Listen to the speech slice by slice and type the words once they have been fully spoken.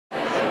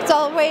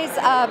always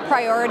a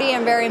priority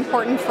and very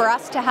important for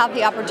us to have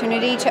the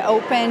opportunity to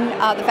open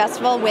the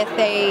festival with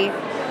a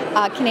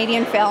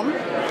Canadian film.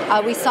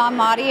 We saw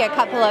Maudie a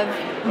couple of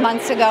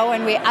months ago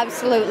and we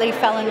absolutely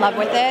fell in love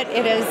with it.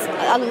 It is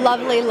a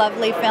lovely,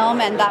 lovely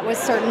film, and that was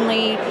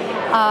certainly,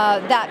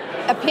 that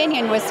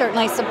opinion was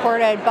certainly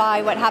supported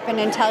by what happened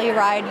in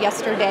Telluride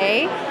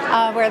yesterday,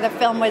 where the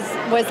film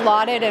was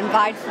lauded and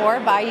vied for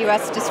by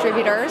U.S.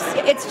 distributors.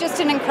 It's just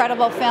an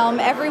incredible film.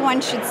 Everyone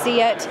should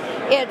see it.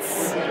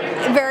 It's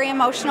very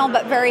emotional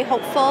but very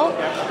hopeful,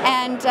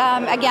 and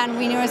again,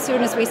 we knew as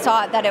soon as we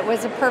saw it that it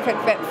was a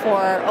perfect fit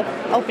for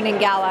opening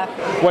gala.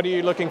 What are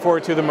you looking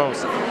forward to the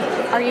most?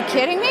 Are you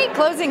kidding me?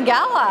 Closing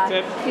gala.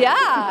 That's it?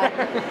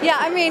 Yeah. Yeah,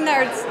 I mean,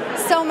 there's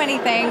so many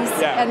things,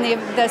 and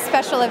the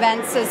special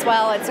events as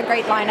well. It's a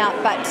great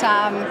lineup, but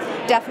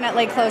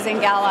definitely closing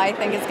gala, I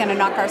think, is going to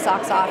knock our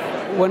socks off.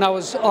 When I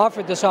was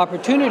offered this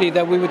opportunity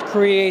that we would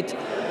create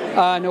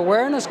an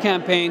awareness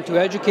campaign to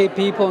educate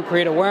people and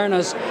create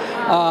awareness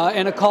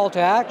and a call to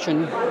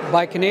action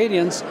by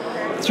Canadians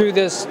through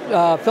this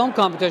film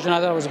competition, I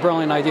thought it was a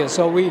brilliant idea.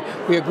 So we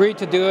agreed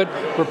to do it.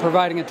 We're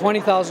providing a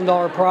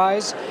 $20,000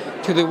 prize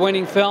to the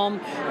winning film.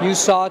 You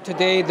saw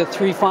today the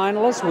 3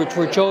 finalists, which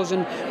were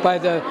chosen by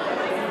the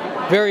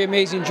very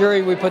amazing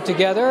jury we put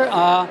together.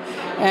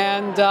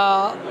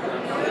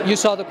 You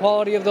saw the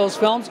quality of those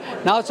films.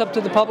 Now it's up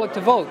to the public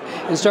to vote.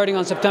 And starting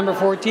on September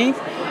 14th,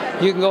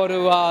 you can go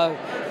to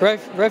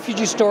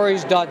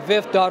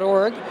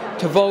refugiestories.viff.org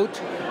to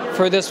vote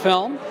for this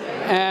film.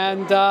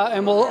 And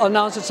we'll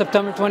announce it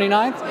September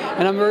 29th,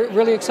 and I'm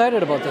really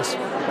excited about this.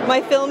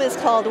 My film is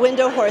called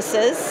Window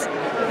Horses,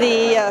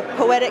 the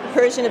poetic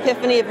Persian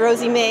epiphany of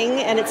Rosie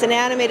Ming, and it's an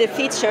animated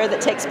feature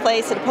that takes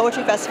place at a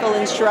poetry festival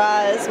in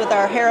Shiraz, with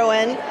our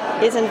heroine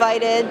is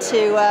invited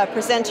to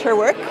present her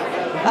work.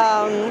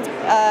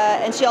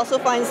 And she also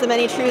finds the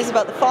many truths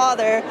about the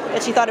father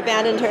that she thought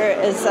abandoned her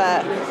as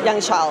a young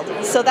child.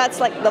 So that's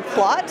like the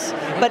plot,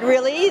 but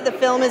really the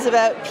film is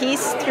about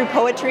peace through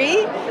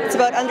poetry. It's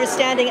about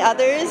understanding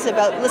others,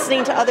 about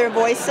listening to other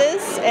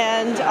voices,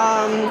 and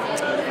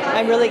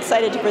I'm really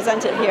excited to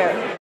present it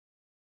here.